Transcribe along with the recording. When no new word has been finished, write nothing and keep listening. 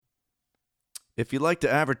If you'd like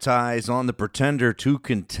to advertise on the Pretender to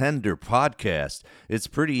Contender podcast, it's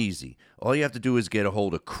pretty easy. All you have to do is get a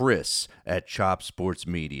hold of Chris at Chop Sports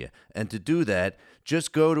Media. And to do that,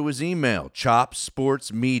 just go to his email,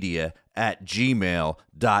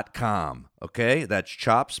 chopsportsmedia@gmail.com. Okay? That's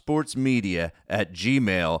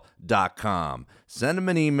chopsportsmedia@gmail.com. Send him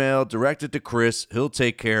an email, direct it to Chris. He'll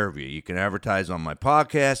take care of you. You can advertise on my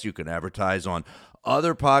podcast. You can advertise on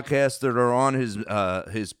other podcasts that are on his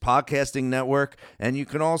podcasting network, and you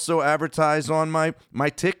can also advertise on my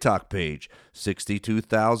TikTok page.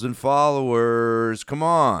 62,000 followers. Come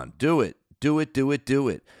on, do it.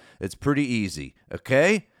 It's pretty easy,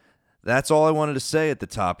 okay? That's all I wanted to say at the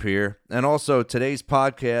top here. And also, today's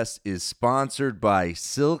podcast is sponsored by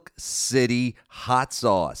Silk City Hot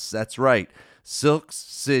Sauce. That's right, Silk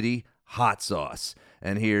City Hot Sauce.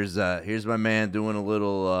 And here's my man doing a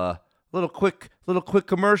little quick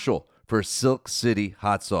commercial for Silk City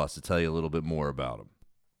Hot Sauce to tell you a little bit more about them.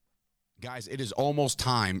 Guys, it is almost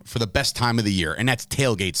time for the best time of the year, and that's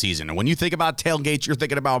tailgate season. And when you think about tailgates, you're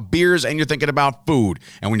thinking about beers and you're thinking about food.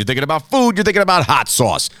 And when you're thinking about food, you're thinking about hot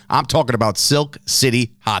sauce. I'm talking about Silk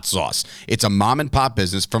City Hot Sauce. It's a mom-and-pop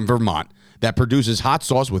business from Vermont that produces hot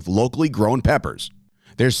sauce with locally grown peppers.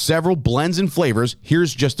 There's several blends and flavors.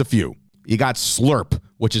 Here's just a few. You got Slurp,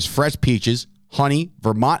 which is fresh peaches, honey,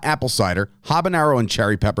 Vermont apple cider, habanero and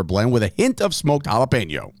cherry pepper blend with a hint of smoked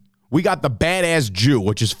jalapeno. We got the Badass Jew,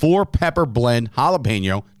 which is 4-pepper blend,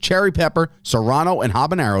 jalapeno, cherry pepper, serrano, and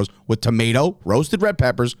habaneros with tomato, roasted red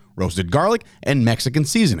peppers, roasted garlic, and Mexican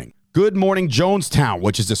seasoning. Good Morning Jonestown,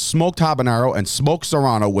 which is a smoked habanero and smoked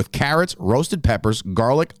serrano with carrots, roasted peppers,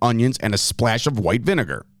 garlic, onions, and a splash of white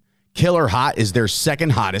vinegar. Killer Hot is their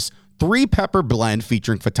second hottest 3-pepper blend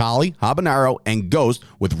featuring Fatali, habanero, and Ghost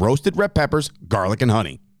with roasted red peppers, garlic, and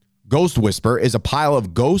honey. Ghost Whisper is a pile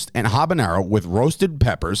of Ghost and habanero with roasted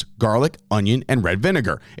peppers, garlic, onion, and red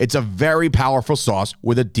vinegar. It's a very powerful sauce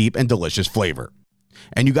with a deep and delicious flavor.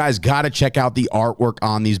 And you guys got to check out the artwork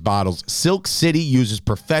on these bottles. Silk City uses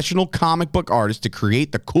professional comic book artists to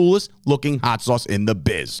create the coolest looking hot sauce in the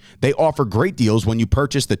biz. They offer great deals when you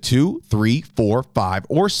purchase the 2, 3, 4, 5,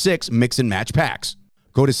 or 6 mix and match packs.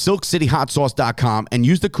 Go to silkcityhotsauce.com and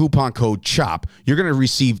use the coupon code CHOP. You're going to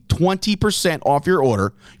receive 20% off your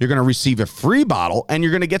order. You're going to receive a free bottle, and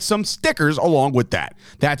you're going to get some stickers along with that.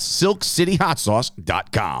 That's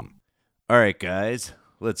silkcityhotsauce.com. All right, guys,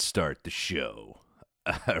 let's start the show.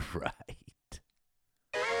 All right.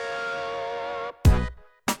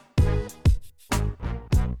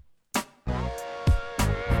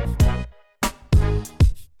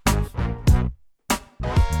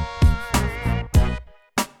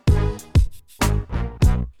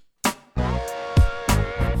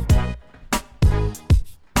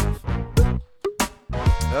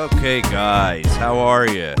 Okay, guys, how are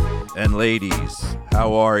you? And ladies,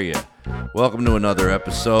 how are you? Welcome to another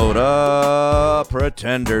episode of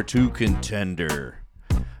Pretender to Contender.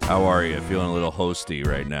 How are you? Feeling a little hosty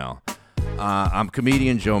right now. I'm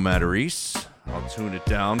comedian Joe Matarese. I'll tune it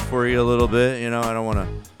down for you a little bit. You know, I don't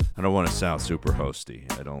want to sound super hosty.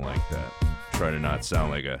 I don't like that. Try to not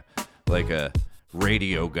sound like a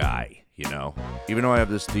radio guy. You know, even though I have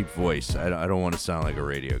this deep voice, I don't want to sound like a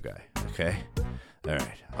radio guy. Okay. All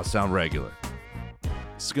right, I'll sound regular.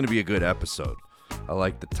 This is going to be a good episode. I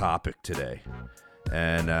like the topic today,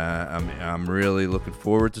 and I'm really looking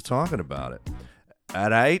forward to talking about it.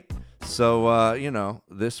 All right, so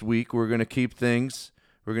this week we're going to keep things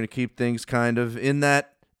kind of in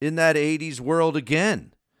that 80's world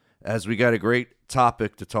again, as we got a great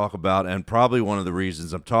topic to talk about, and probably one of the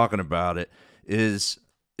reasons I'm talking about it is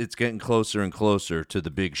it's getting closer and closer to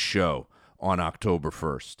the big show on October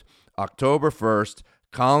 1st. October 1st,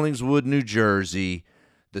 Collingswood, New Jersey,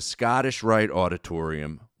 the Scottish Rite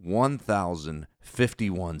Auditorium,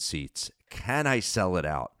 1,051 seats. Can I sell it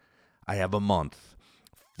out? I have a month.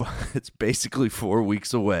 It's basically 4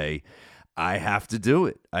 weeks away. I have to do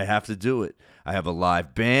it. I have a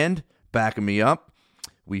live band backing me up.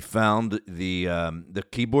 We found the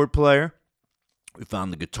keyboard player. We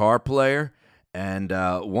found the guitar player and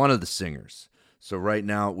one of the singers. So right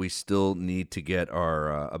now we still need to get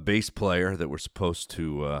our a bass player that we're supposed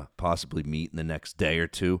to possibly meet in the next day or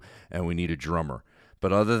two, and we need a drummer.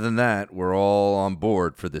 But other than that, we're all on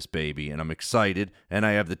board for this baby, and I'm excited. And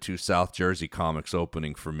I have the 2 South Jersey comics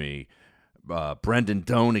opening for me, Brendan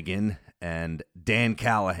Donegan and Dan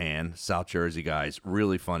Callahan, South Jersey guys,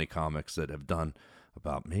 really funny comics that have done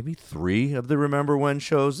about maybe 3 of the Remember When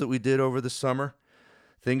shows that we did over the summer.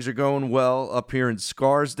 Things are going well up here in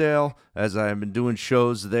Scarsdale, as I've been doing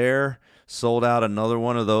shows there. Sold out another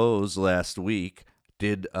one of those last week.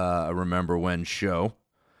 Did a Remember When show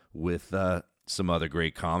with some other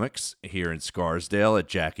great comics here in Scarsdale at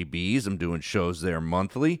Jackie B's. I'm doing shows there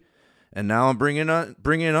monthly. And now I'm bringing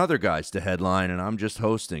in other guys to headline, and I'm just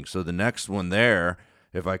hosting. So the next one there,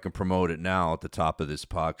 if I can promote it now at the top of this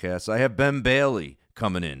podcast, I have Ben Bailey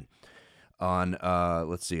coming in on,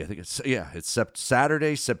 let's see, I think it's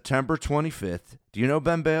Saturday, September 25th. Do you know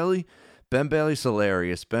Ben Bailey? Ben Bailey's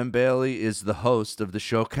hilarious. Ben Bailey is the host of the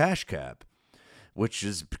show Cash Cab, which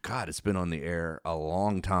is, God, it's been on the air a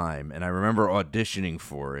long time. And I remember auditioning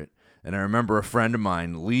for it. And I remember a friend of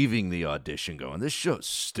mine leaving the audition going, this show's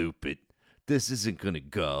stupid. This isn't going to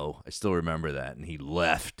go. I still remember that. And he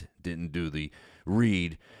left, didn't do the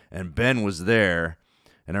read. And Ben was there.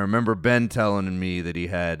 And I remember Ben telling me that he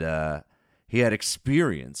had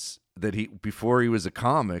experience, that before he was a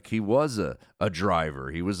comic, he was a driver.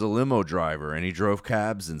 He was a limo driver, and he drove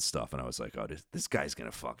cabs and stuff. And I was like, oh, this guy's going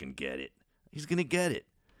to fucking get it. He's going to get it.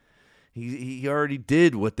 He already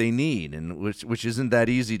did what they need, and which isn't that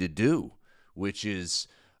easy to do, which is,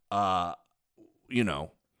 fucking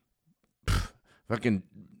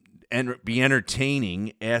be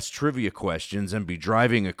entertaining, ask trivia questions, and be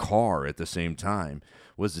driving a car at the same time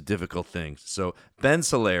was a difficult thing. So Ben's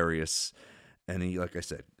hilarious, and he, like I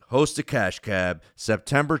said, hosts a Cash Cab,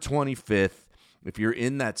 September 25th. If you're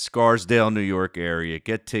in that Scarsdale, New York area,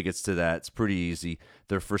 get tickets to that. It's pretty easy.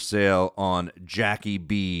 They're for sale on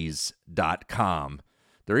JackieBees.com.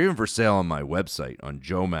 They're even for sale on my website on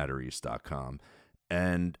JoeMatarese.com.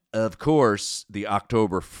 And, of course, the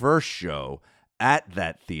October 1st show at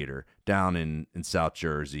that theater down in South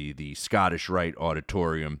Jersey, the Scottish Rite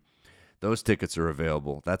Auditorium. Those tickets are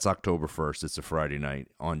available. That's October 1st. It's a Friday night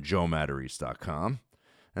on JoeMatarese.com.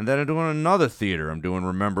 And then I'm doing another theater. I'm doing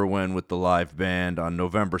Remember When with the live band on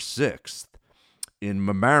November 6th in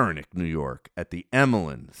Mamaroneck, New York at the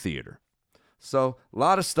Emmeline Theater. So a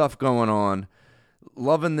lot of stuff going on.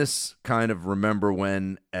 Loving this kind of Remember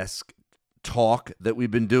When-esque talk that we've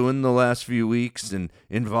been doing the last few weeks and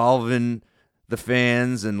involving the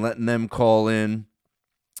fans and letting them call in.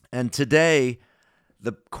 And today,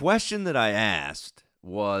 the question that I asked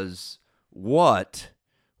was, what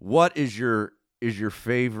is your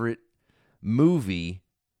favorite movie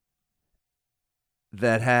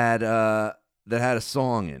that had a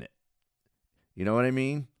song in it? You know what I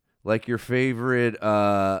mean? Like your favorite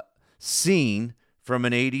scene from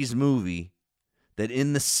an 80's movie that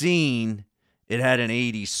in the scene it had an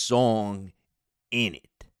 80's song in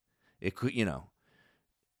it. It could,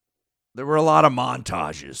 there were a lot of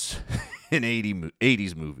montages in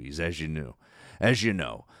 80's movies, as you know.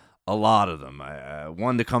 A lot of them.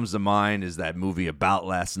 One that comes to mind is that movie About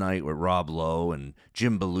Last Night with Rob Lowe and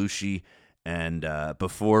Jim Belushi and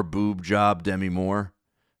before Boob Job Demi Moore,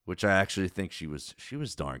 which I actually think she was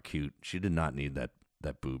darn cute. She did not need that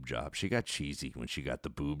boob job. She got cheesy when she got the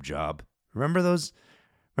boob job. Remember those?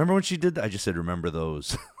 Remember when she did that? I just said remember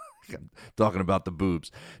those. I'm talking about the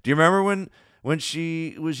boobs. Do you remember when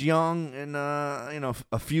she was young and A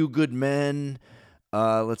Few Good Men?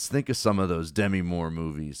 Let's think of some of those Demi Moore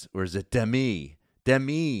movies. Or is it Demi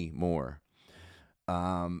Moore?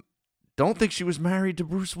 Don't think she was married to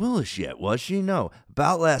Bruce Willis yet, was she? No.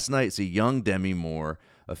 About Last Night's a young Demi Moore.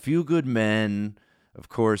 A Few Good Men, of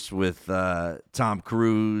course, with Tom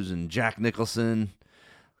Cruise and Jack Nicholson.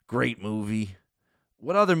 Great movie.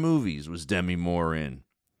 What other movies was Demi Moore in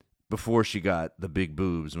before she got the big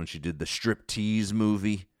boobs, when she did the Striptease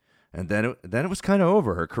movie? And then it was kind of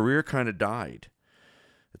over. Her career kind of died.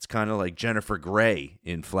 It's kind of like Jennifer Grey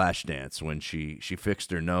in Flashdance when she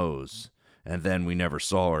fixed her nose, and then we never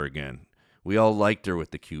saw her again. We all liked her with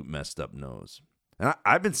the cute, messed up nose. And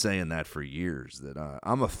I've been saying that for years, that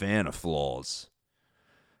I'm a fan of flaws.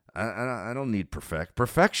 I don't need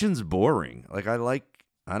perfection's boring. I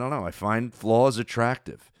don't know. I find flaws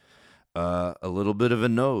attractive. A little bit of a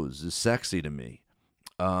nose is sexy to me.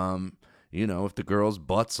 If the girl's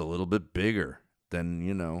butt's a little bit bigger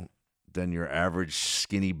than your average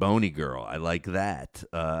skinny bony girl, I like that.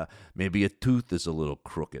 Maybe a tooth is a little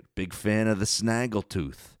crooked. Big fan of the snaggle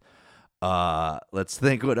tooth. Let's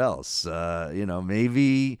think what else.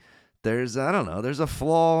 Maybe there's a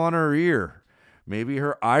flaw on her ear. Maybe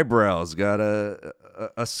her eyebrows got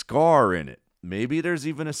a scar in it. Maybe there's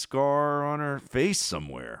even a scar on her face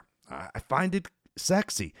somewhere. I find it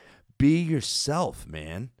sexy. Be yourself,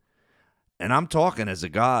 man. And I'm talking as a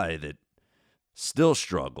guy that still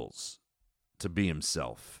struggles to be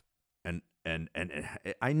himself. And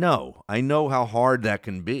I know how hard that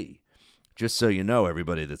can be. Just so you know,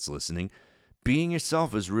 everybody that's listening, being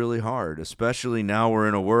yourself is really hard, especially now we're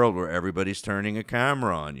in a world where everybody's turning a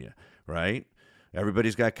camera on you, right?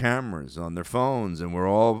 Everybody's got cameras on their phones, and we're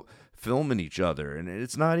all filming each other, and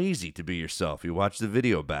it's not easy to be yourself. You watch the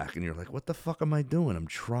video back, and you're like, what the fuck am I doing? I'm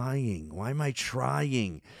trying. Why am I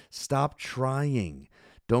trying? Stop trying.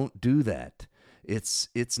 Don't do that.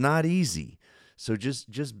 It's not easy. So just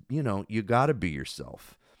you got to be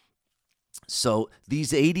yourself. So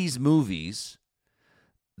these 80s movies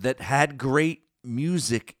that had great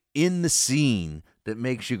music in the scene that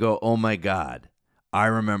makes you go, oh my God, I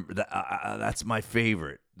remember that. That's my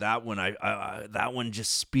favorite. That one, that one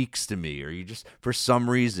just speaks to me, or you just, for some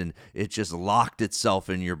reason, it just locked itself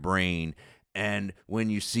in your brain. And when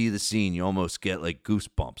you see the scene, you almost get like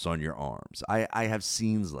goosebumps on your arms. I have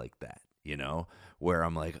scenes like that, where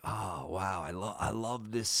I'm like, oh wow, I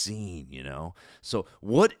love this scene, So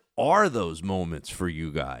what are those moments for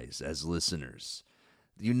you guys as listeners?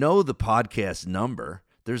 The podcast number.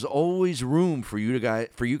 There's always room for you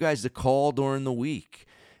guys to call during the week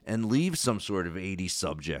and leave some sort of 80s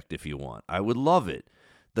subject if you want. I would love it.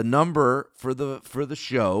 The number for the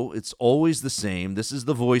show, it's always the same. This is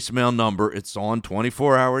the voicemail number. It's on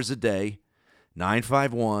 24 hours a day.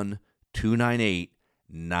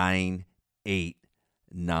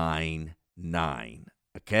 951-298-9899.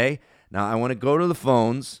 Okay? Now I want to go to the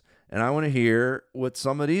phones and I want to hear what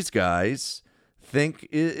some of these guys think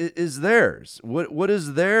is theirs. What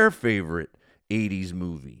is their favorite 80s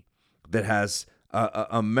movie that has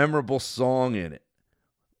a memorable song in it?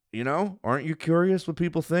 Aren't you curious what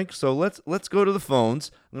people think? So let's go to the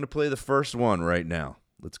phones. I'm going to play the first one right now.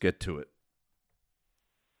 Let's get to it.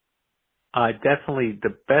 Definitely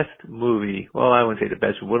the best movie. Well, I wouldn't say the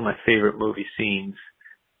best, but one of my favorite movie scenes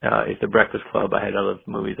is The Breakfast Club. I had other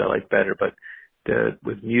movies I like better, but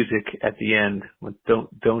with music at the end, with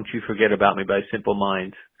Don't You Forget About Me by Simple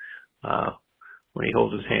Minds, when he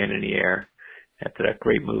holds his hand in the air after that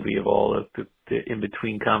great movie of all of the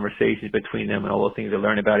in-between conversations between them and all the things they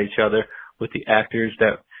learn about each other with the actors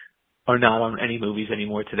that are not on any movies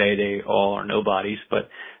anymore today. They all are nobodies, but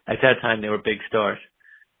at that time they were big stars.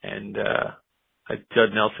 And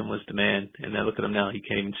Judd Nelson was the man, and I look at him now, you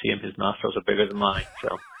can't even see him. His nostrils are bigger than mine.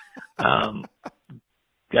 So I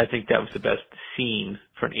think that was the best scene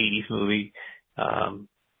for an 80s movie,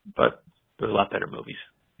 but there's a lot better movies.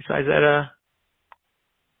 Besides that,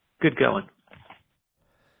 good going.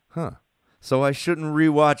 Huh. So I shouldn't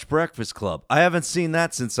rewatch Breakfast Club. I haven't seen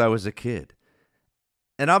that since I was a kid.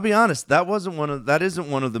 And I'll be honest, that isn't one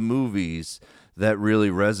of the movies that really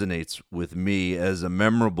resonates with me as a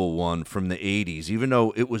memorable one from the 80s, even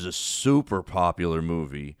though it was a super popular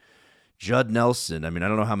movie. Judd Nelson, I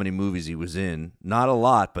don't know how many movies he was in. Not a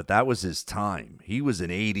lot, but that was his time. He was an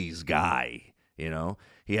 80s guy,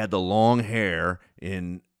 He had the long hair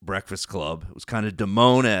in Breakfast Club. It was kind of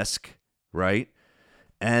Damone-esque, right?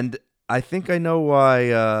 And I think I know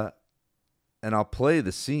why, and I'll play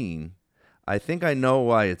the scene. I think I know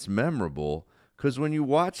why it's memorable, because when you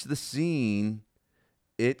watch the scene,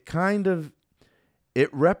 it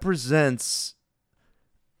represents,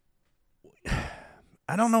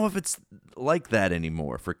 I don't know if it's like that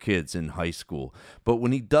anymore for kids in high school, but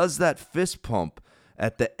when he does that fist pump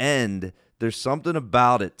at the end, there's something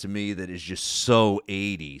about it to me that is just so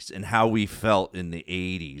 80s and how we felt in the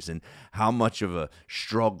 80s and how much of a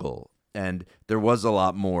struggle. And there was a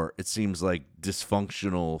lot more, it seems like,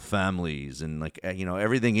 dysfunctional families and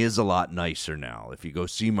everything is a lot nicer now. If you go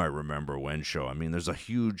see my Remember When show, there's a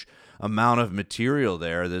huge amount of material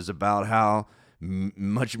there. There's about how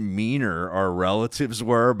much meaner our relatives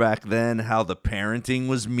were back then, how the parenting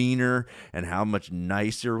was meaner and how much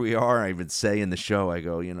nicer we are. I even say in the show, I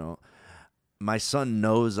go, my son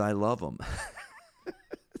knows I love him.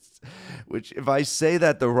 Which, if I say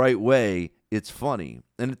that the right way, it's funny.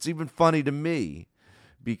 And it's even funny to me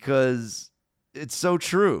because it's so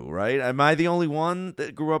true, right? Am I the only one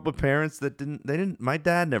that grew up with parents that didn't, my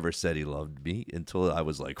dad never said he loved me until I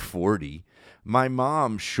was like 40. My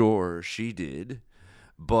mom, sure, she did.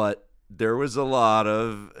 But there was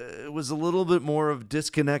it was a little bit more of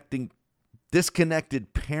disconnected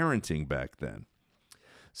parenting back then.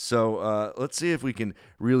 So let's see if we can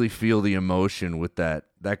really feel the emotion with that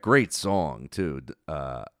great song, too.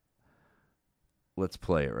 Let's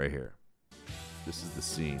play it right here. This is the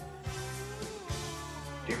scene.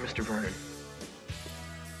 Dear Mr. Vernon,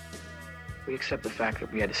 we accept the fact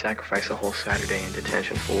that we had to sacrifice a whole Saturday in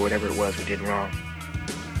detention for whatever it was we did wrong.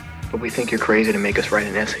 But we think you're crazy to make us write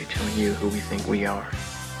an essay telling you who we think we are.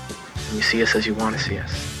 And you see us as you want to see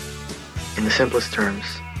us. In the simplest terms,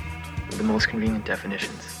 with the most convenient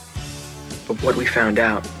definitions. But what we found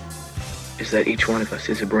out is that each one of us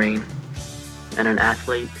is a brain and an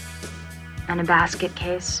athlete and a basket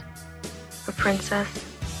case, a princess,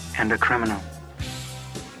 and a criminal.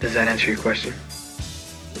 Does that answer your question?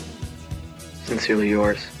 Sincerely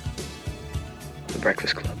yours, The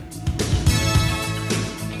Breakfast Club.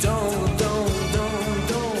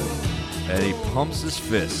 And he pumps his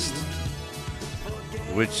fist,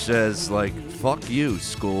 which says, like, fuck you,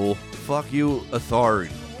 school. Fuck you,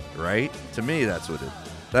 authority. Right? To me, that's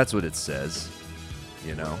what it says.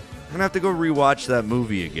 You know? I'm going to have to go rewatch that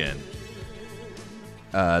movie again.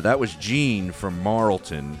 That was Gene from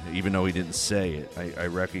Marlton, even though he didn't say it. I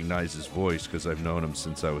recognize his voice because I've known him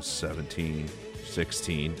since I was 17,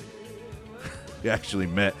 16. We actually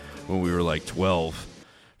met when we were like 12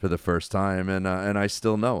 for the first time, and I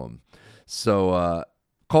still know him. So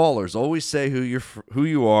callers, always say who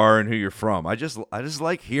you are and who you're from. I just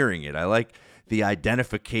like hearing it. I like the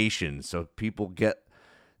identification, so people get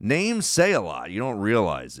names say a lot. You don't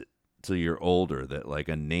realize it till you're older that like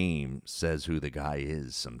a name says who the guy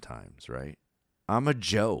is sometimes, right? I'm a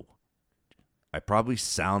Joe. I probably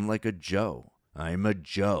sound like a Joe. I'm a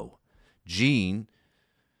Joe. Gene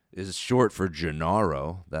is short for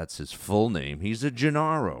Gennaro. That's his full name. He's a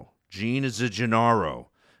Gennaro. Gene is a Gennaro.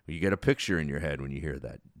 You get a picture in your head when you hear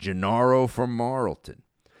that. Gennaro from Marlton.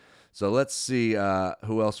 So let's see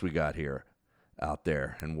who else we got here out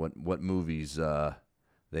there and what movies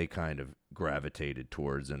they kind of gravitated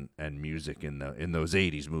towards and music in those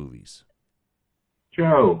 80s movies.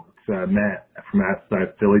 Joe, it's Matt from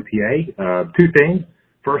outside Philly, PA. Two things.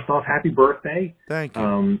 First off, happy birthday. Thank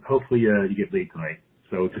you. Hopefully you get laid tonight.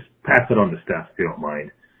 So just pass it on to Steph if you don't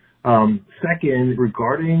mind. Second,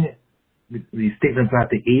 regarding the statement about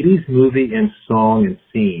the 80s movie and song and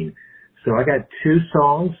scene. So I got two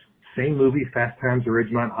songs, same movie, Fast Times at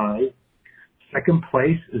Ridgemont High. Second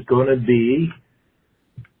place is going to be,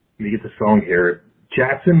 let me get the song here,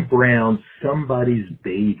 Jackson Brown's Somebody's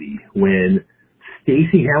Baby, when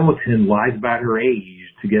Stacey Hamilton lies about her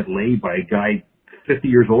age to get laid by a guy 50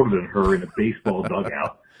 years older than her in a baseball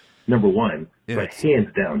dugout. Number one. But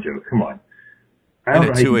hands down, Joe, come on. I don't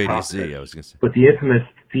know how you top Z, I was going to say. But the infamous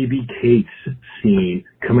Phoebe Cates scene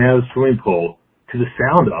coming out of the swimming pool to the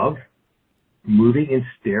sound of Moving in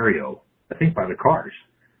Stereo, I think by the Cars.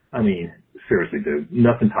 I mean, seriously, dude,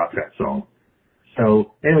 nothing tops that song.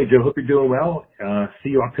 So anyway, Joe, hope you're doing well.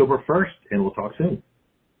 See you October 1st, and we'll talk soon.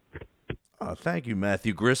 Thank you,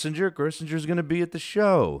 Matthew Grissinger. Grissinger's going to be at the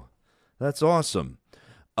show. That's awesome.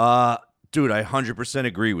 Dude, I 100%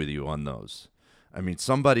 agree with you on those. I mean,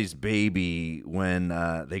 Somebody's Baby when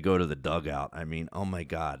they go to the dugout. I mean, oh my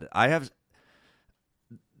God.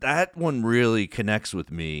 That one really connects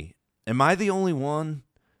with me. Am I the only one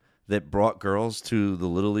that brought girls to the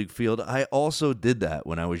Little League field? I also did that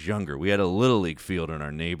when I was younger. We had a Little League field in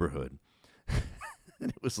our neighborhood. And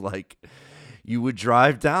it was like, you would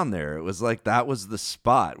drive down there. It was like that was the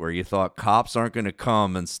spot where you thought cops aren't going to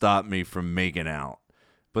come and stop me from making out.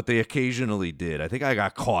 But they occasionally did. I think I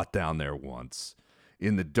got caught down there once.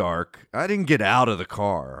 In the dark. I didn't get out of the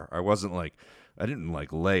car. I didn't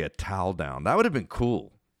lay a towel down. That would have been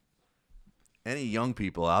cool. Any young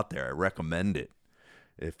people out there, I recommend it.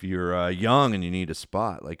 If you're young and you need a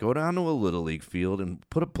spot, like go down to a Little League field and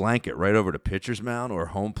put a blanket right over to pitcher's mound or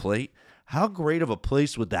home plate. How great of a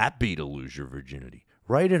place would that be to lose your virginity?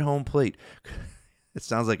 Right at home plate. It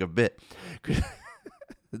sounds like a bit.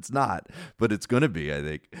 It's not, but it's going to be, I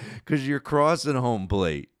think, because you're crossing home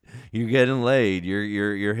plate. You're getting laid.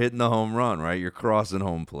 You're hitting the home run, right? You're crossing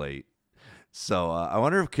home plate. So I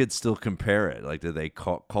wonder if kids still compare it. Like, do they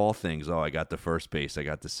call things? Oh, I got the first base. I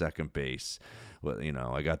got the second base. Well,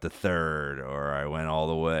 I got the third, or I went all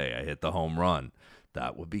the way. I hit the home run.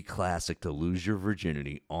 That would be classic to lose your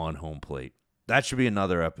virginity on home plate. That should be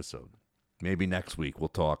another episode. Maybe next week we'll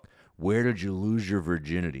talk. Where did you lose your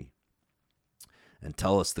virginity? And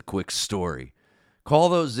tell us the quick story. Call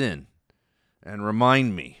those in. And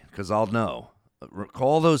remind me, because I'll know.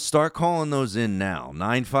 Start calling those in now.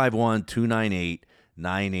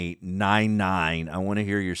 951-298-9899. I want to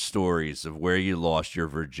hear your stories of where you lost your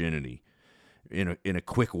virginity in a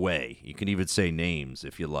quick way. You can even say names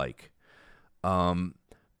if you like.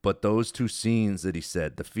 But those two scenes that he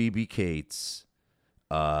said, the Phoebe Cates,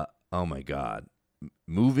 oh my God,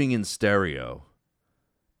 Moving in Stereo.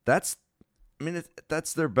 That's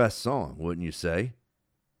their best song, wouldn't you say?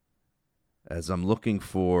 As I'm looking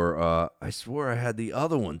for, I swore I had the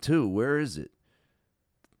other one too. Where is it?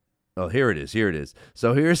 Oh, here it is.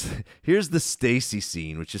 So here's the Stacy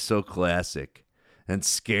scene, which is so classic and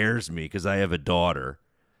scares me because I have a daughter.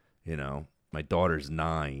 My daughter's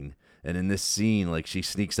 9, and in this scene, like she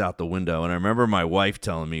sneaks out the window. And I remember my wife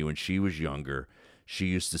telling me when she was younger, she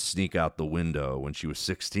used to sneak out the window when she was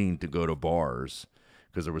 16 to go to bars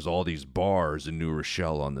because there was all these bars in New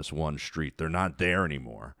Rochelle on this one street. They're not there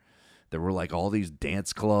anymore. there were like all these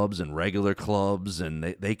dance clubs and regular clubs, and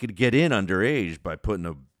they could get in underage by putting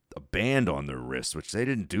a band on their wrist, which they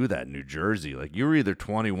didn't do that in New Jersey. Like, you were either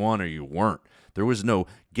 21 or you weren't. There was no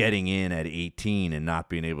getting in at 18 and not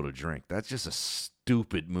being able to drink. That's just a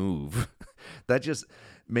stupid move. That just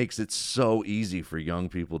makes it so easy for young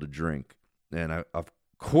people to drink. And of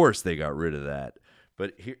course they got rid of that.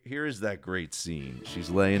 But here is that great scene. She's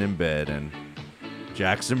laying in bed and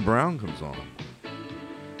Jackson Browne comes on.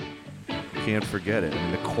 You can't forget it. I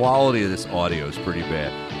mean, the quality of this audio is pretty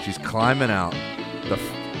bad. She's climbing out.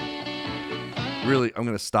 Really, I'm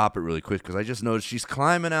going to stop it really quick because I just noticed she's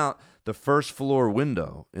climbing out the first floor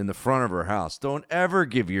window in the front of her house. Don't ever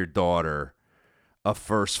give your daughter a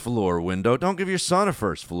first floor window. Don't give your son a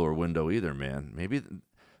first floor window either, man. Maybe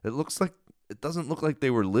it doesn't look like they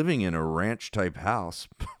were living in a ranch type house.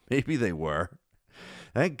 Maybe they were.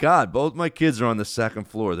 Thank God, both my kids are on the second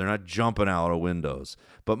floor. They're not jumping out of windows.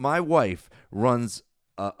 But my wife runs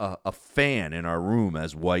a fan in our room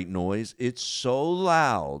as white noise. It's so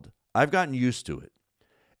loud. I've gotten used to it.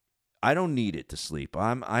 I don't need it to sleep.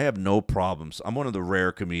 I have no problems. I'm one of the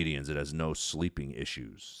rare comedians that has no sleeping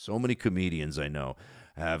issues. So many comedians I know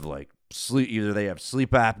have like sleep. Either they have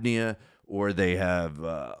sleep apnea or they have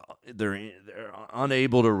they're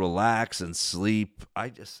unable to relax and sleep. I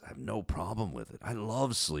just have no problem with it. I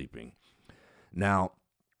love sleeping. Now,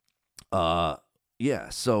 yeah.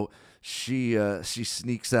 So she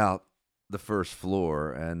sneaks out the first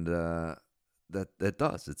floor, and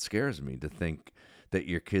it scares me to think that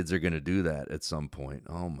your kids are going to do that at some point.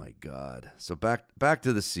 Oh my God. So back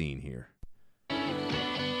to the scene here. And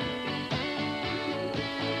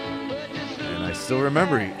I still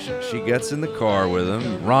remember she gets in the car with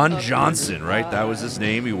him. Ron Johnson, right? That was his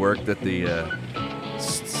name. He worked at the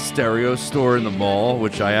stereo store in the mall,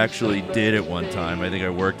 which I actually did at one time. I think I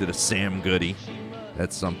worked at a Sam Goody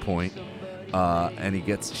at some point.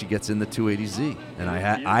 And she gets in the 280Z, and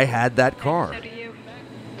I had that car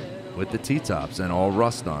with the T-tops and all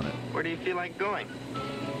rust on it. Where do you feel like going?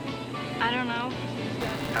 I don't know.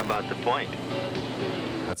 How about the point?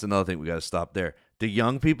 That's another thing we got to stop there. Do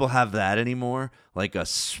young people have that anymore? Like a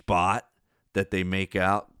spot that they make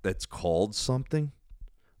out that's called something?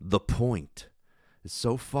 The Point. It's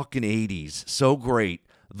so fucking 80s, so great.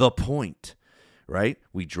 The Point, right?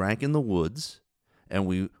 We drank in the woods, and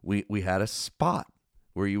we had a spot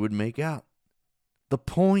where you would make out. The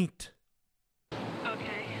Point.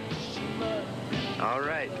 Okay. All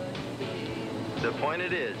right. The point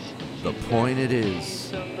it is. The Point it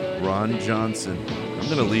is. Ron Johnson. I'm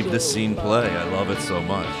going to leave this scene play. I love it so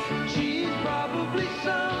much. She's probably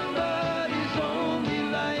somebody's only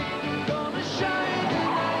light, gonna shine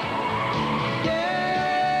tonight.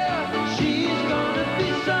 Yeah, she's gonna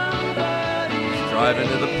be somebody's Driving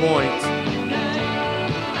to the Point.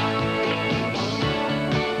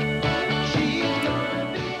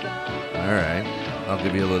 All right. I'll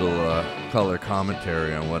give you a little color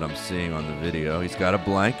commentary on what I'm seeing on the video. He's got a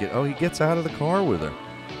blanket. Oh, he gets out of the car with her.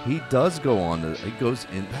 He does go on. He goes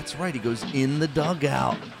in. That's right. He goes in the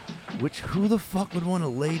dugout. Which, who the fuck would want to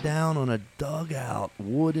lay down on a dugout,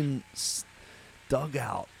 wooden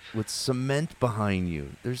dugout with cement behind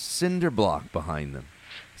you? There's cinder block behind them.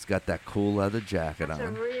 He's got that cool leather jacket That's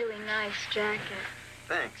on. a really nice jacket.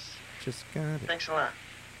 Thanks. Just got it. Thanks a lot.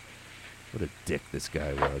 What a dick this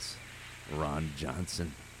guy was. Ron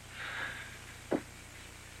Johnson.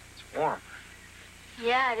 It's warm.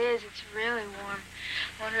 Yeah, it is. It's really warm.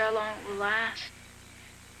 Wonder how long it will last.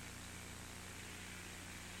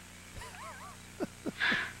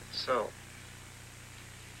 So,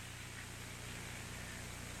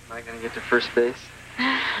 am I gonna get to first base?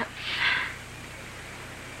 Are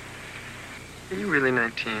you really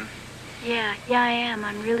 19? Yeah, I am.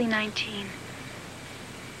 I'm really 19.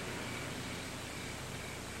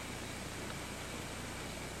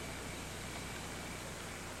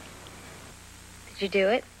 Did you do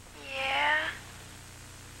it? Yeah.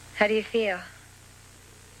 How do you feel?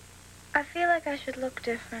 I feel like I should look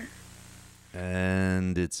different.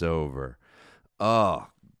 And it's over. Oh,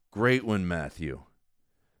 great one, Matthew.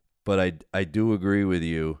 But I do agree with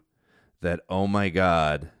you that, oh my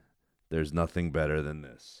God, there's nothing better than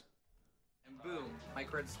this. And boom, my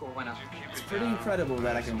credit score went up. It's pretty incredible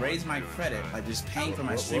that I can raise my credit by just paying for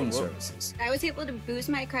my streaming services. I was able to boost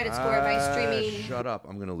my credit score by streaming. Shut up.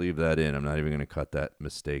 I'm going to leave that in. I'm not even going to cut that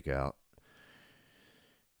mistake out.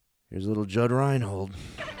 Here's a little Judd Reinhold.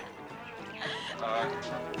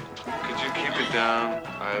 Could you keep it down?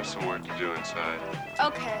 I have some work to do inside.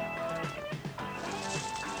 Okay.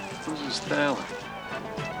 Who's this Thaler?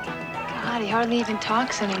 God, he hardly even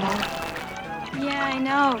talks anymore. Yeah, I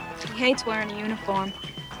know. He hates wearing a uniform.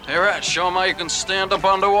 Hey, Rat, show them how you can stand up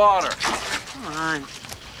underwater. Come on.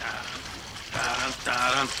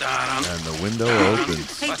 And the window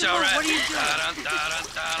opens. Hey, Watch out, Rat. what are you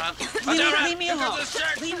doing? Leave me alone.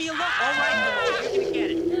 Leave me alone. All right, you're gonna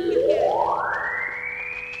get it. You're gonna get it.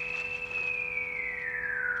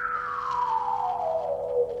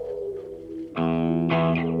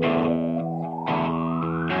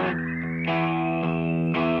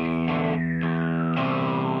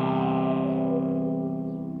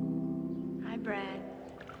 Hi, Brad.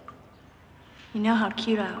 You know how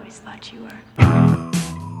cute I always thought you were.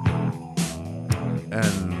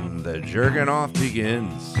 And the jerking off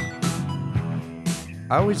begins.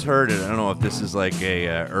 I always heard it. I don't know if this is like a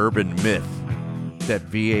urban myth that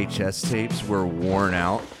VHS tapes were worn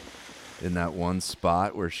out in that one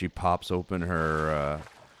spot where she pops open her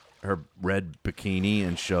red bikini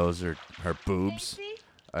and shows her boobs.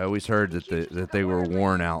 I always heard that they were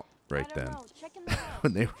worn out right then.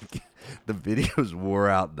 When they the videos wore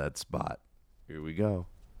out in that spot. Here we go.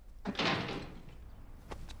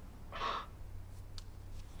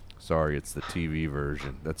 Sorry, it's the TV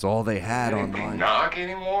version. That's all they had online. Knock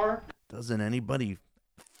anymore? Doesn't anybody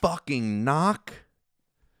fucking knock?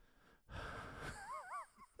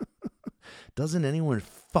 Doesn't anyone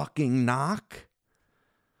fucking knock?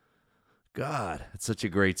 God, it's such a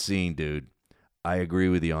great scene, dude. I agree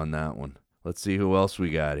with you on that one. Let's see who else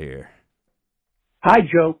we got here. Hi,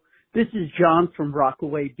 Joe. This is John from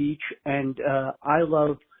Rockaway Beach, and I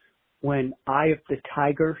love when Eye of the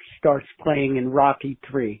Tiger starts playing in Rocky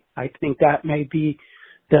III. I think that may be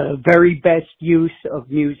the very best use of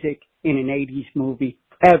music in an 80s movie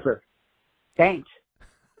ever. Thanks.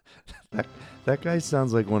 That guy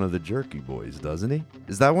sounds like one of the Jerky Boys, doesn't he?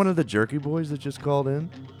 Is that one of the Jerky Boys that just called in?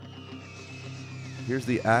 Here's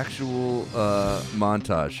the actual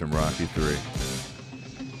montage from Rocky III.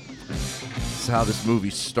 This is how this movie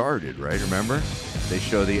started, right? Remember? They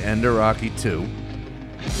show the end of Rocky II,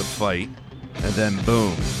 the fight, and then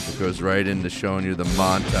boom, it goes right into showing you the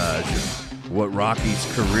montage of what Rocky's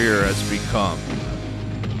career has become.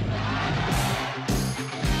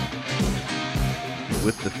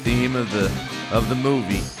 With the theme of the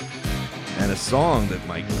movie and a song that,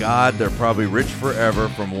 my God, they're probably rich forever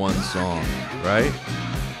from one song, right?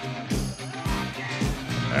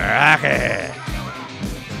 Rocky.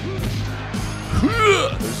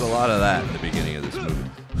 There's a lot of that in the beginning of this movie.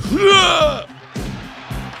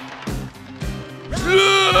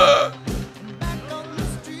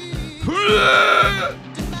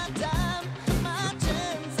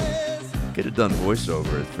 Could have done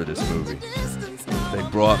voiceover for this movie. They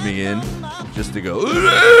brought me in just to go,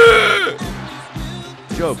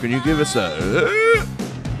 Joe, can you give us a...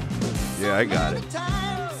 Yeah, I got it.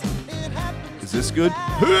 Is this good?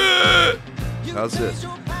 How's this?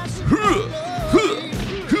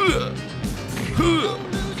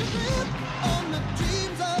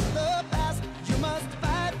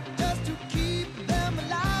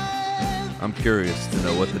 I'm curious to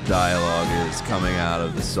know what the dialogue is coming out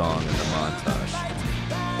of the song in the montage.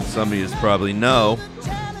 Some of you probably know.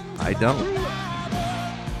 I don't.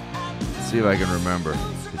 Let's see if I can remember.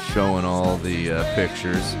 It's showing all the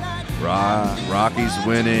pictures. Rocky's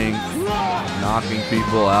winning, knocking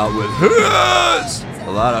people out with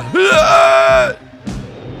a lot of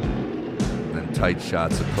and tight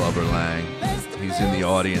shots of Clubber Lang. He's in the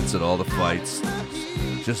audience at all the fights,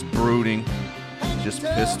 just brooding, just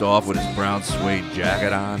pissed off with his brown suede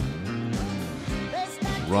jacket on,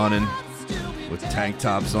 running with tank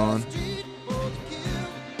tops on.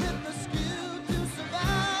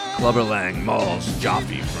 Clubber Lang mauls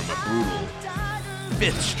Joffe from a brutal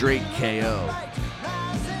 5th straight KO.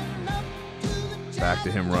 Back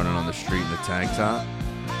to him running on the street in the tank top.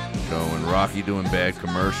 Showing Rocky doing bad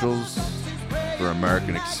commercials for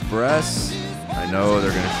American Express. I know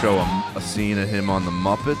they're going to show a scene of him on the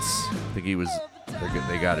Muppets. I think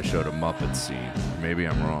they got to show the Muppets scene. Maybe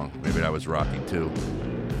I'm wrong. Maybe that was Rocky 2.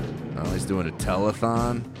 He's doing a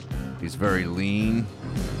telethon. He's very lean.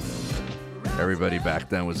 Everybody back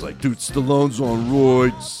then was like, dude, Stallone's on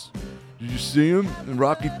roids. Did you see him in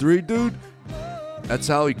Rocky 3, dude? That's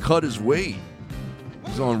how he cut his weight.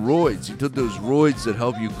 He's on roids. He took those roids that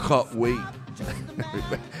help you cut weight.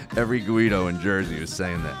 Every Guido in Jersey was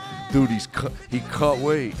saying that. Dude, he cut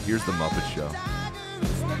weight. Here's the Muppet Show.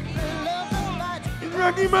 It's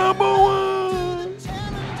Rocky Balboa.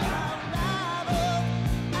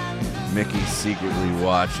 Mickey's secretly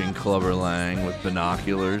watching Clubber Lang with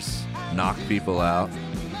binoculars knock people out.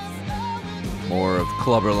 More of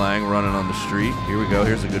Clubber Lang running on the street. Here we go.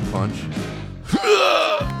 Here's a good punch.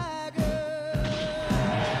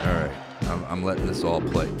 All right. I'm I'm letting this all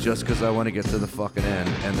play just because I want to get to the fucking end,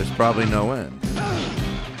 and there's probably no end.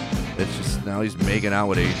 It's just now he's making out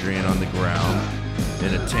with Adrian on the ground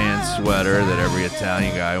in a tan sweater that every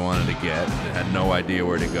Italian guy wanted to get and had no idea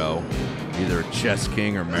where to go. Either Chess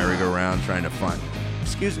King or merry-go-round trying to find.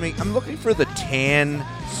 Excuse me, I'm looking for the tan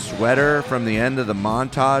sweater from the end of the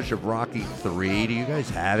montage of Rocky 3. Do you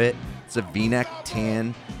guys have it? It's a V-neck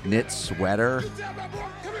tan knit sweater.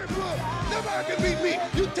 Nobody can beat me.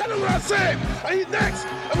 You tell him what I said. He's next.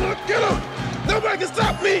 I'm gonna get him. Nobody can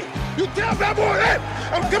stop me. You tell Balboa that.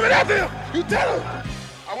 I'm coming after him. You tell him.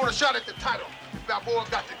 I want a shot at the title. If Balboa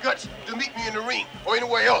got the guts to meet me in the ring or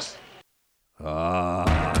anywhere else.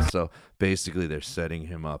 So basically they're setting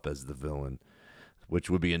him up as the villain, which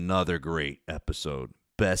would be another great episode.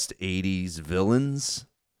 Best 80s villains.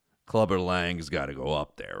 Clubber Lang's got to go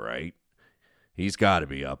up there, right? He's got to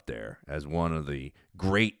be up there as one of the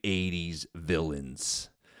great 80s villains.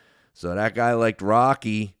 So that guy liked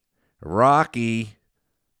Rocky.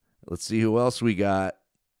 Let's see who else we got.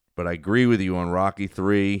 But I agree with you on Rocky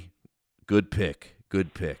 3. Good pick.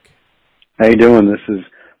 How you doing? This is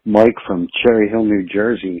Mike from Cherry Hill, New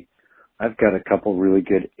Jersey. I've got a couple really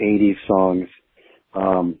good 80s songs.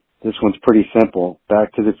 This one's pretty simple.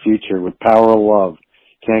 Back to the Future with Power of Love.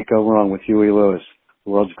 Can't go wrong with Huey Lewis,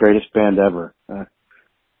 the world's greatest band ever.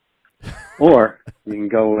 Or you can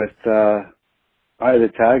go with Eye of the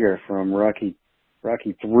Tiger from Rocky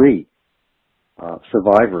 3.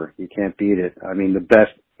 Survivor. You can't beat it. I mean, the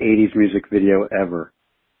best 80s music video ever.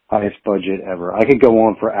 Highest budget ever. I could go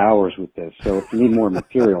on for hours with this, so if you need more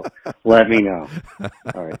material, let me know.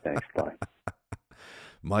 All right, thanks. Bye.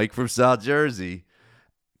 Mike from South Jersey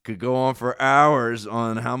could go on for hours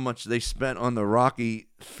on how much they spent on the Rocky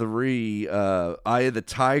 3 Eye of the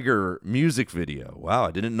Tiger music video. Wow,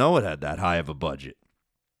 I didn't know it had that high of a budget.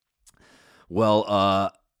 Well,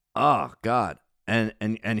 God.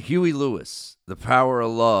 And Huey Lewis, The Power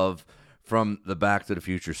of Love from the Back to the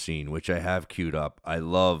Future scene, which I have queued up. I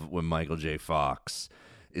love when Michael J. Fox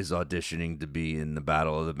is auditioning to be in the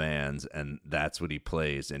Battle of the Bands, and that's what he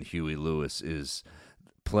plays, and Huey Lewis is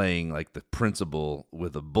playing like the principal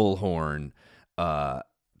with a bullhorn,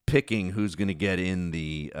 picking who's going to get in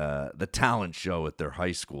the talent show at their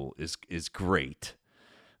high school is great.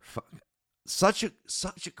 Such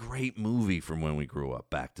a great movie from when we grew up,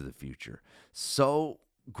 Back to the Future. So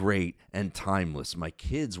great and timeless. My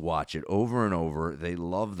kids watch it over and over. They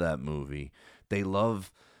love that movie. They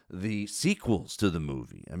love the sequels to the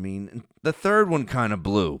movie. I mean, the third one kind of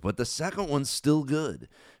blew, but the second one's still good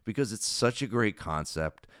because it's such a great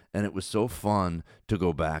concept, and it was so fun to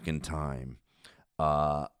go back in time.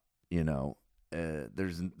 There's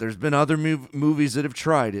been other movies that have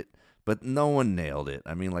tried it, but no one nailed it.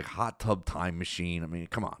 I mean, like Hot Tub Time Machine. I mean,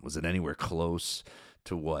 come on, was it anywhere close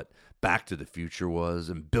to what Back to the Future was?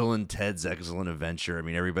 And Bill and Ted's Excellent Adventure. I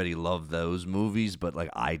mean, everybody loved those movies, but like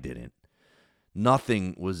I didn't.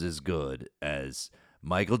 Nothing was as good as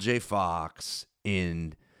Michael J. Fox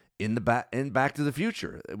in Back to the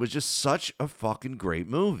Future. It was just such a fucking great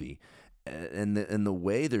movie. And the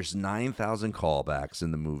way there's 9,000 callbacks in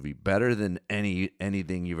the movie, better than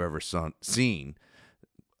anything you've ever seen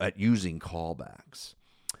at using callbacks.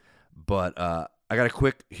 But I got a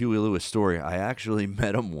quick Huey Lewis story. I actually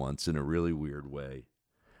met him once in a really weird way.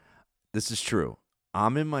 This is true.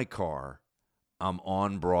 I'm in my car. I'm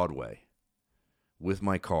on Broadway with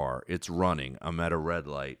my car. It's running. I'm at a red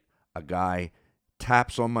light. A guy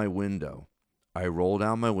taps on my window. I roll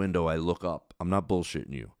down my window. I look up. I'm not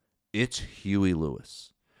bullshitting you. It's Huey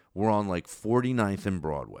Lewis. We're on like 49th and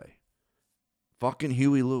Broadway. Fucking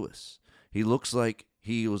Huey Lewis. He looks like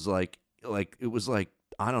he was like it was like,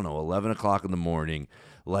 I don't know, 11 o'clock in the morning.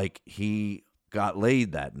 Like he got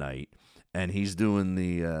laid that night, and he's doing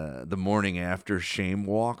the morning after shame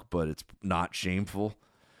walk, but it's not shameful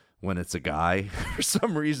when it's a guy. For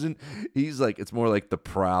some reason, he's like, it's more like the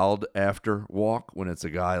proud after walk when it's a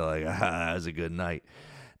guy like, that was a good night.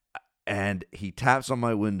 And he taps on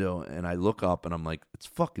my window, and I look up, and I'm like, it's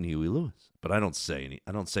fucking Huey Lewis. But I don't say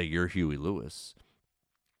you're Huey Lewis.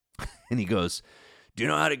 And he goes, do you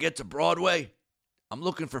know how to get to Broadway? I'm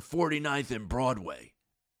looking for 49th and Broadway.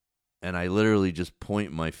 And I literally just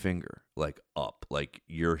point my finger, like up, like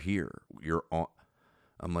you're here. You're on.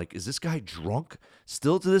 I'm like, is this guy drunk?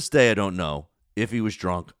 Still to this day, I don't know if he was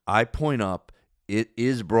drunk. I point up. It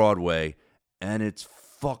is Broadway, and it's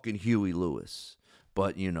fucking Huey Lewis.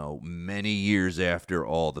 But, many years after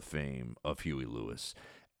all the fame of Huey Lewis.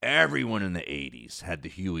 Everyone in the 80s had the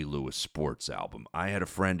Huey Lewis sports album. I had a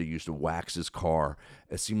friend who used to wax his car,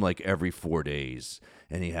 it seemed like every 4 days.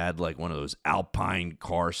 And he had like one of those Alpine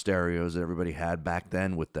car stereos that everybody had back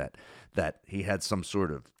then with that he had some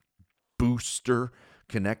sort of booster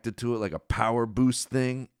connected to it, like a power boost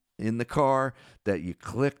thing in the car that you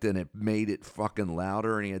clicked and it made it fucking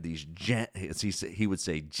louder. And he had these, he would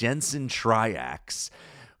say Jensen Triacs.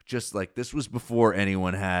 Just like this was before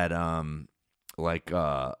anyone had like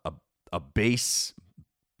a bass,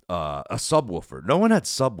 a subwoofer. No one had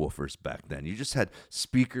subwoofers back then. You just had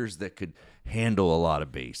speakers that could handle a lot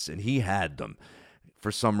of bass, and he had them.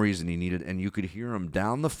 For some reason, he needed, and you could hear him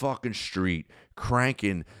down the fucking street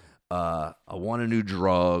cranking "I Want a New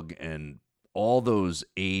Drug" and all those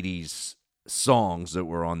 80s songs that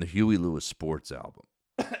were on the Huey Lewis sports album.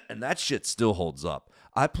 And that shit still holds up.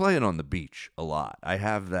 I play it on the beach a lot. I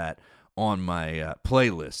have that on my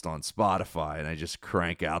playlist on Spotify, and I just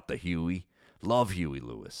crank out the Huey. Love Huey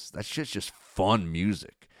Lewis. That shit's just fun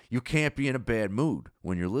music. You can't be in a bad mood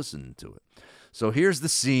when you're listening to it. So here's the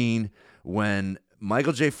scene when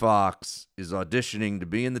Michael J. Fox is auditioning to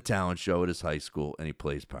be in the talent show at his high school, and he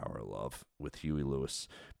plays Power of Love with Huey Lewis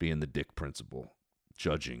being the dick principal,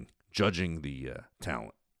 judging the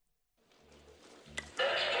talent.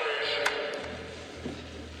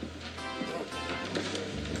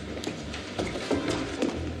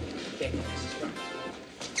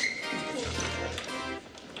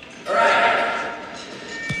 All right.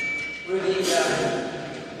 We're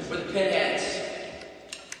the pinheads.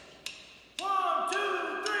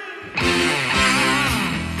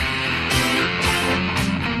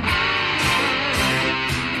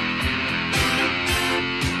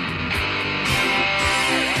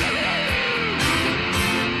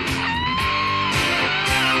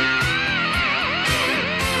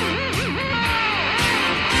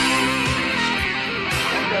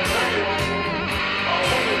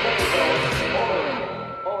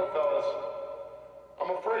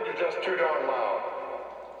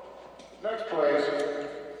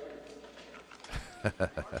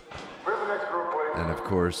 And of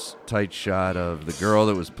course, tight shot of the girl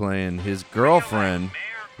that was playing his girlfriend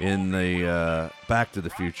in the Back to the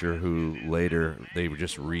Future, who later they were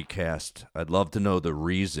just recast. I'd love to know the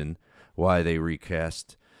reason why they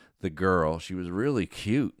recast the girl. She was really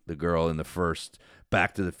cute, the girl in the first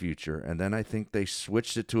Back to the Future, and then I think they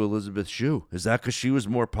switched it to Elizabeth Shue. Is that because she was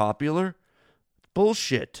more popular?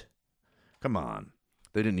 Bullshit. Come on.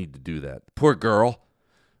 They didn't need to do that. Poor girl.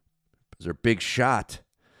 It was her big shot.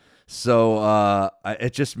 So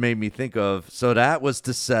it just made me think of, so that was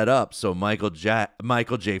to set up so Michael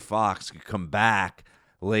J. Fox could come back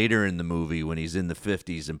later in the movie when he's in the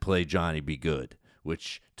 50s and play Johnny B. Good,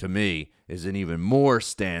 which to me is an even more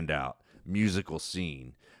standout musical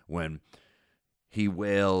scene when he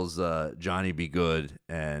wails Johnny B. Good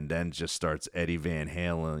and then just starts Eddie Van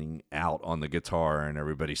Halen out on the guitar and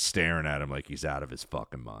everybody's staring at him like he's out of his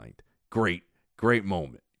fucking mind. Great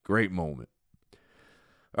moment. Great moment.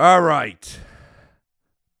 All right.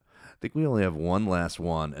 I think we only have one last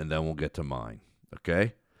one, and then we'll get to mine.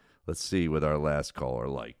 Okay? Let's see what our last caller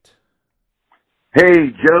liked.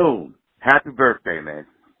 Hey, Joe. Happy birthday, man.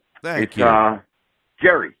 Thank you. It's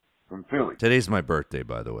Jerry from Philly. Today's my birthday,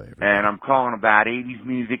 by the way. Everybody. And I'm calling about 80s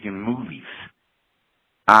music and movies.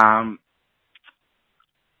 My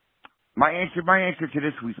answer to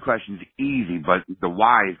this week's question is easy, but the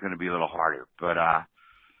why is going to be a little harder. But I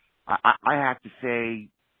have to say,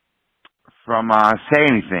 from Say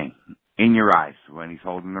Anything, In Your Eyes, when he's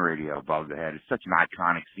holding the radio above the head. It's such an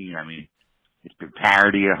iconic scene. I mean, it's been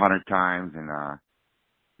parodied 100 times, and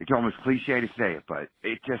it's almost cliche to say it, but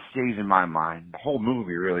it just stays in my mind. The whole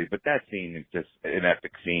movie, really, but that scene is just an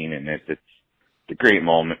epic scene, and it's a great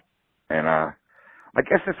moment. And I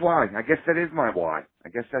guess that's why. I guess that is my why. I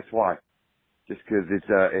guess that's why. Just because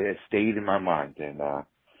it stayed in my mind. And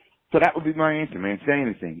so that would be my answer, man. Say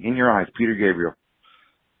Anything, In Your Eyes, Peter Gabriel,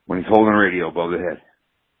 when he's holding the radio above the head.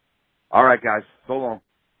 All right, guys. So long.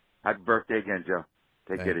 Happy birthday again, Joe.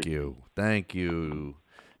 Take care. Thank you.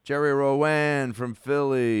 Jerry Rowan from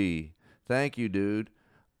Philly. Thank you, dude.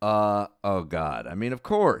 Oh, God. I mean, of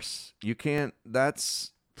course. You can't.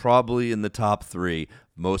 That's probably in the top 3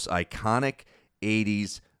 most iconic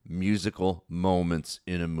 80s musical moments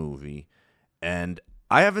in a movie. And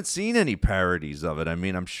I haven't seen any parodies of it. I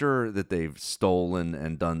mean, I'm sure that they've stolen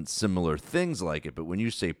and done similar things like it. But when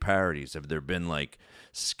you say parodies, have there been like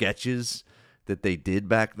sketches that they did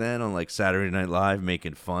back then on like Saturday Night Live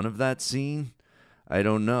making fun of that scene? I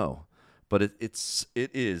don't know. But it's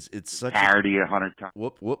such parody 100 times.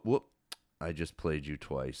 Whoop. I just played you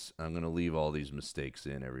twice. I'm going to leave all these mistakes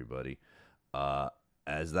in, everybody.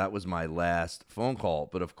 as that was my last phone call.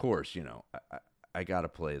 But of course, you know, I got to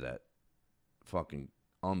play that fucking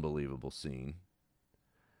unbelievable scene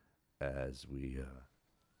as we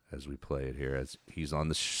play it here. As he's on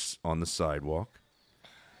the sidewalk,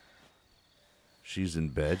 she's in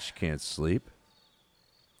bed, she can't sleep,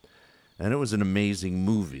 and it was an amazing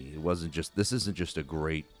movie. It wasn't just. This isn't just a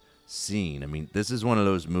great scene. I mean, this is one of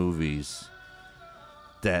those movies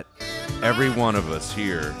that every one of us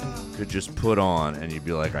here could just put on and you'd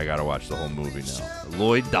be like, I gotta watch the whole movie now.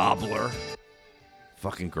 Lloyd Dobler.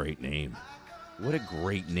 Fucking great name. What a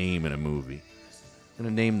great name in a movie. I'm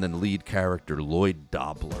gonna name the lead character Lloyd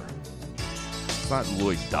Dobler. It's not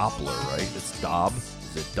Lloyd Doppler, right? It's Dob.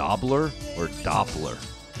 Is it Dobler or Doppler?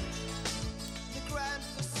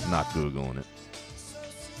 I'm not Googling it.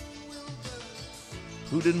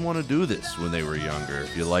 Who didn't want to do this when they were younger?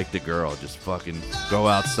 If you liked a girl, just fucking go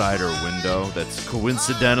outside her window that's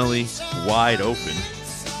coincidentally wide open.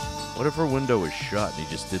 What if her window was shut and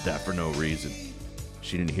he just did that for no reason?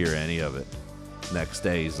 She didn't hear any of it. Next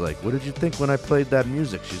day, he's like, what did you think when I played that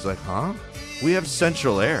music? She's like, huh? We have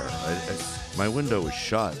central air. My window was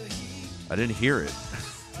shut. I didn't hear it.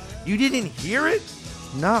 You didn't hear it?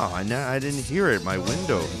 No, I didn't hear it. My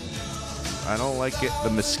window. I don't like it. The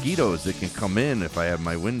mosquitoes that can come in if I have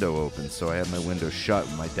my window open, so I have my window shut.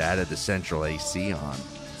 My dad had the central AC on.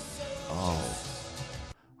 Oh,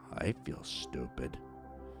 I feel stupid.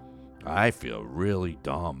 I feel really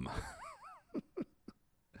dumb.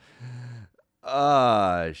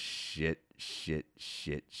 Shit.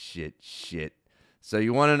 So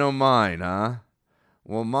you want to know mine, huh?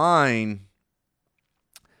 Well, mine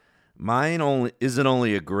isn't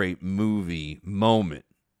only a great movie moment.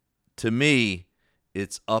 To me,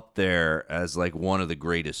 it's up there as like one of the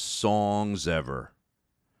greatest songs ever.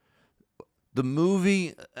 The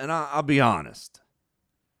movie, and I'll be honest,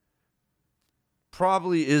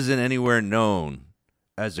 probably isn't anywhere known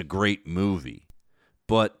as a great movie,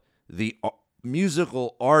 but the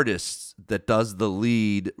musical artist that does the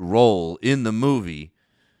lead role in the movie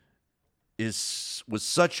was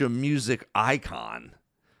such a music icon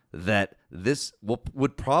that this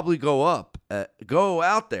would probably go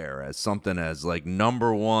out there as something as like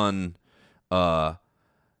number one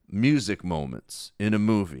music moments in a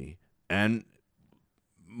movie. And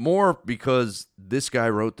more because this guy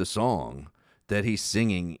wrote the song that he's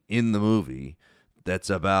singing in the movie that's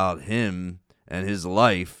about him and his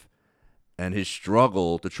life and his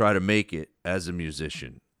struggle to try to make it as a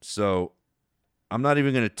musician. So I'm not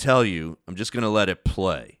even going to tell you. I'm just going to let it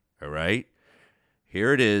play, all right?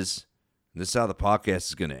 Here it is. This is how the podcast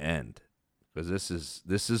is going to end, because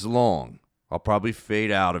this is long. I'll probably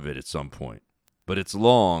fade out of it at some point, but it's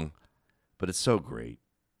long, but it's so great,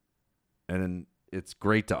 and it's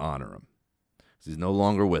great to honor him. He's no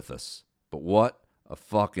longer with us, but what a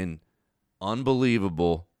fucking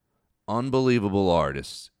unbelievable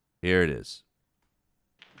artist. Here it is.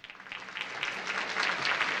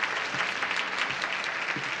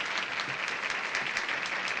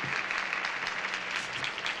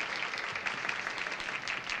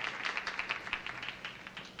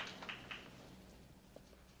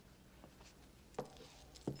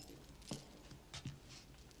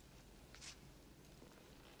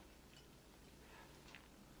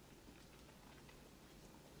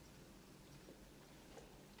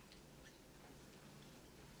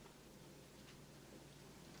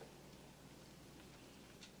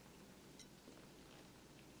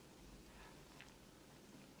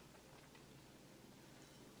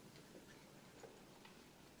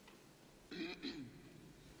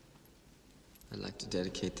 I'd like to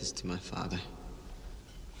dedicate this to my father,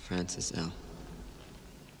 Francis L.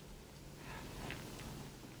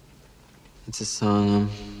 It's a song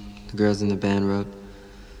the girls in the band wrote,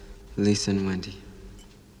 Lisa and Wendy.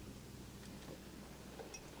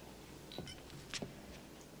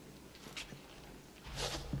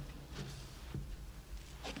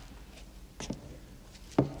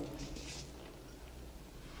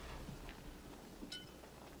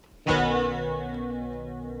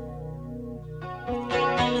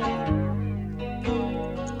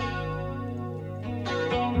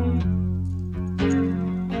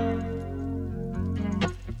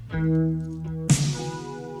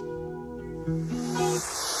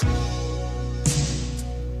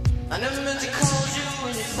 I never meant to call you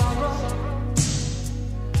in your sorrow.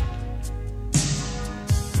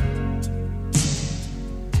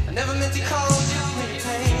 I never meant to call you in your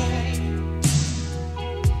pain.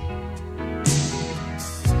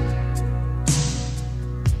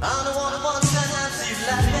 I'm the one who wants to have you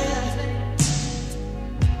laughing.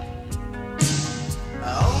 I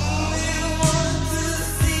only want to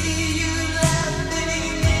see you laughing.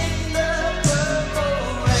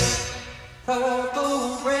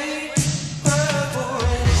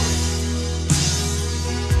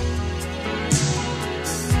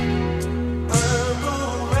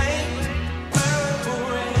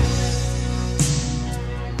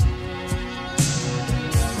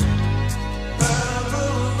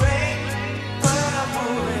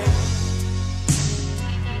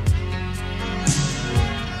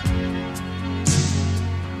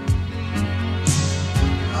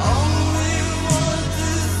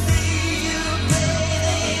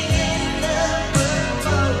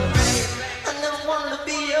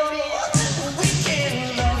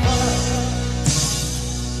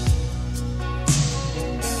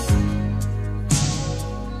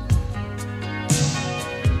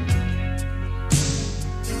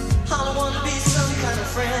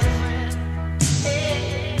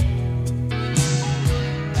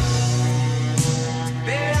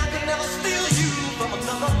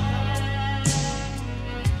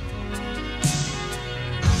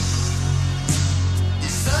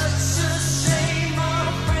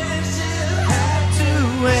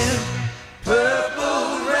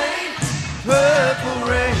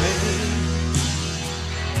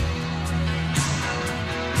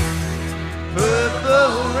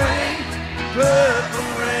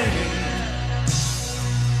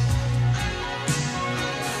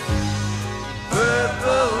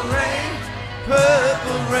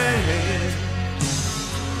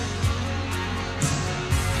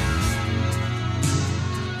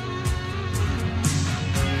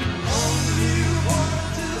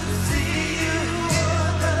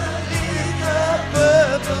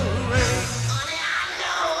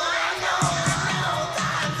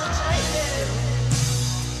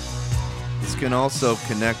 can also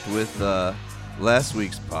connect with last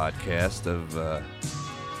week's podcast of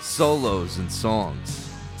solos and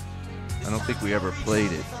songs. I don't think we ever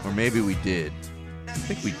played it, or maybe we did. I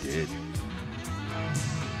think we did.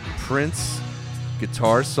 Prince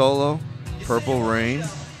guitar solo, Purple Rain,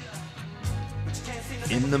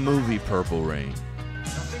 in the movie Purple Rain.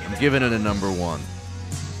 I'm giving it a number 1.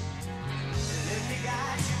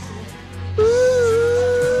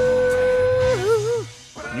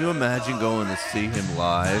 Can you imagine going to see him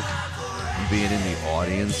live and being in the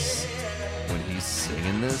audience when he's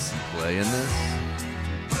singing this and playing this?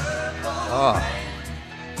 Oh,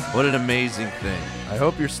 what an amazing thing. I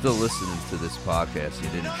hope you're still listening to this podcast. You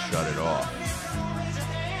didn't shut it off.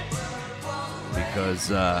 Because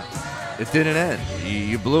it didn't end.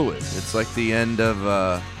 You blew it. It's like the end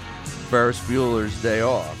of Ferris Bueller's Day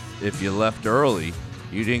Off. If you left early,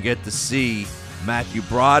 you didn't get to see Matthew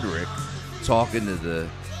Broderick talking to the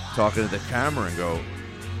camera and go,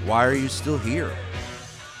 "Why are you still here?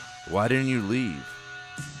 Why didn't you leave?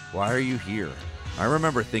 Why are you here?" I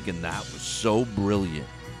remember thinking that was so brilliant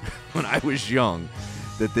when I was young,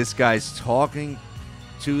 that this guy's talking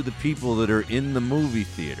to the people that are in the movie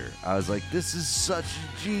theater. I was like, this is such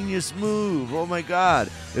a genius move. Oh my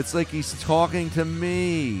God. It's like he's talking to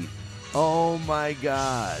me. Oh my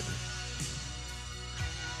God.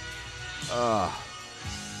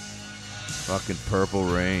 Fucking Purple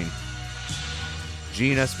Rain.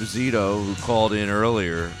 Gene Esposito, who called in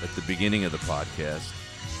earlier at the beginning of the podcast,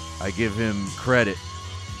 I give him credit.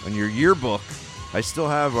 On your yearbook, I still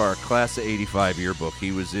have our class of 85 yearbook.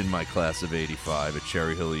 He was in my class of 85 at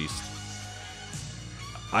Cherry Hill East.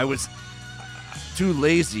 I was too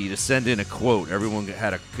lazy to send in a quote. Everyone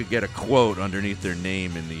could get a quote underneath their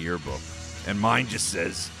name in the yearbook. And mine just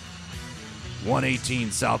says,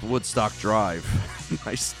 118 South Woodstock Drive.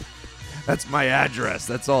 That's my address.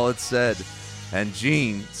 That's all it said. And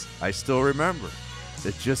Gene's, I still remember.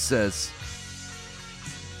 It just says,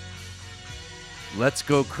 "Let's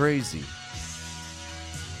go crazy."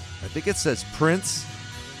 I think it says, "Prince,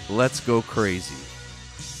 let's go crazy."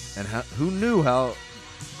 And who knew how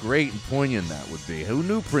great and poignant that would be? Who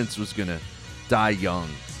knew Prince was going to die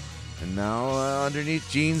young? And now underneath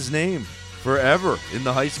Gene's name, forever, in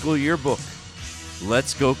the high school yearbook,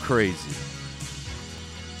 "Let's go crazy."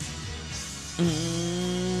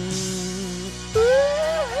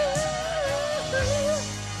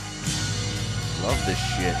 Love this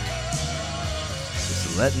shit.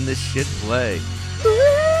 Just letting this shit play.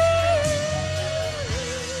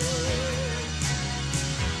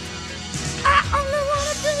 I only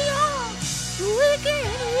wanna be your wicked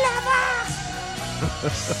lover.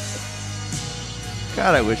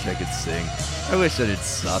 God, I wish I could sing. I wish I didn't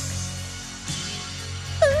suck.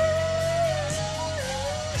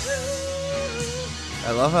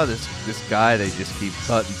 I love how this guy they just keep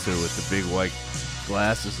cutting to with the big white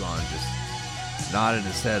glasses on, just nodding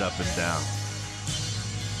his head up and down.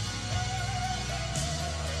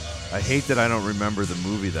 I hate that I don't remember the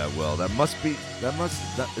movie that well. It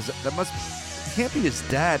can't be his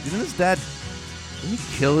dad. Didn't he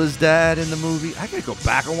kill his dad in the movie? I gotta go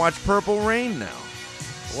back and watch Purple Rain now.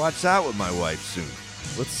 I'll watch that with my wife soon.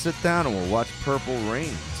 Let's sit down and we'll watch Purple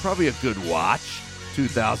Rain. It's probably a good watch.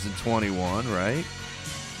 2021, right?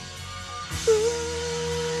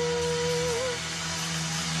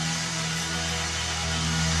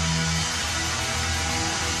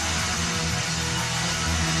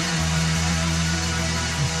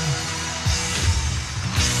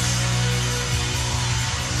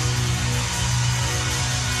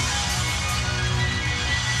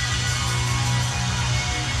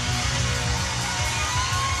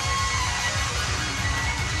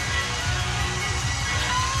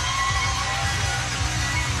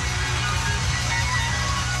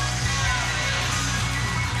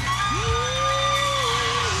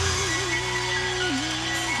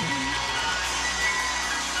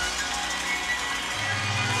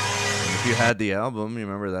 You had the album, you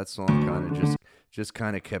remember that song kind of just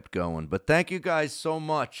kind of kept going. But thank you guys so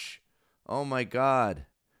much. Oh my God,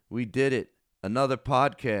 we did it. Another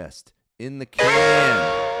podcast in the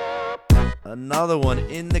can. Another one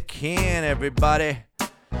in the can, everybody.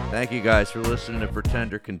 Thank you guys for listening to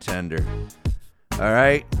Pretender Contender. All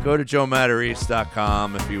right, go to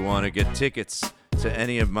joematarese.com if you want to get tickets to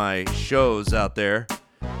any of my shows out there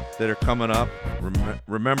that are coming up.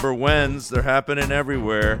 Remember when's, they're happening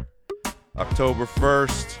everywhere. October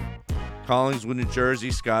 1st, Collingswood, New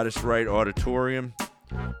Jersey, Scottish Rite Auditorium.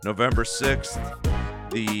 November 6th,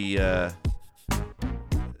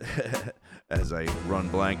 as I run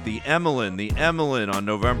blank, the Emmeline on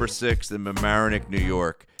November 6th in Mamaroneck, New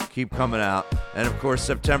York. keep coming out. And, of course,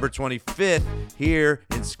 September 25th here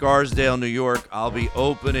in Scarsdale, New York, I'll be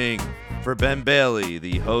opening for Ben Bailey,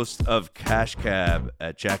 the host of Cash Cab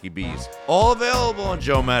at Jackie B's. All available on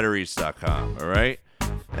joematarese.com, all right?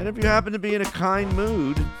 And if you happen to be in a kind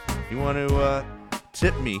mood, you want to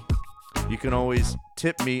tip me, you can always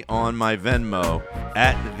tip me on my Venmo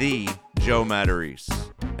at the Joe Matarese.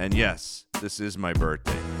 And yes, this is my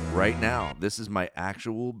birthday. Right now, this is my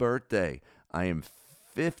actual birthday. I am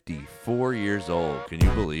 54 years old. Can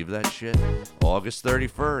you believe that shit? August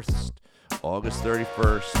 31st. August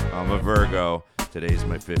 31st. I'm a Virgo. Today's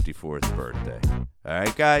my 54th birthday. All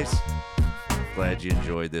right, guys. Glad you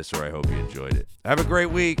enjoyed this, or I hope you enjoyed it. Have a great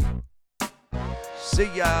week. See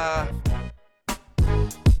ya.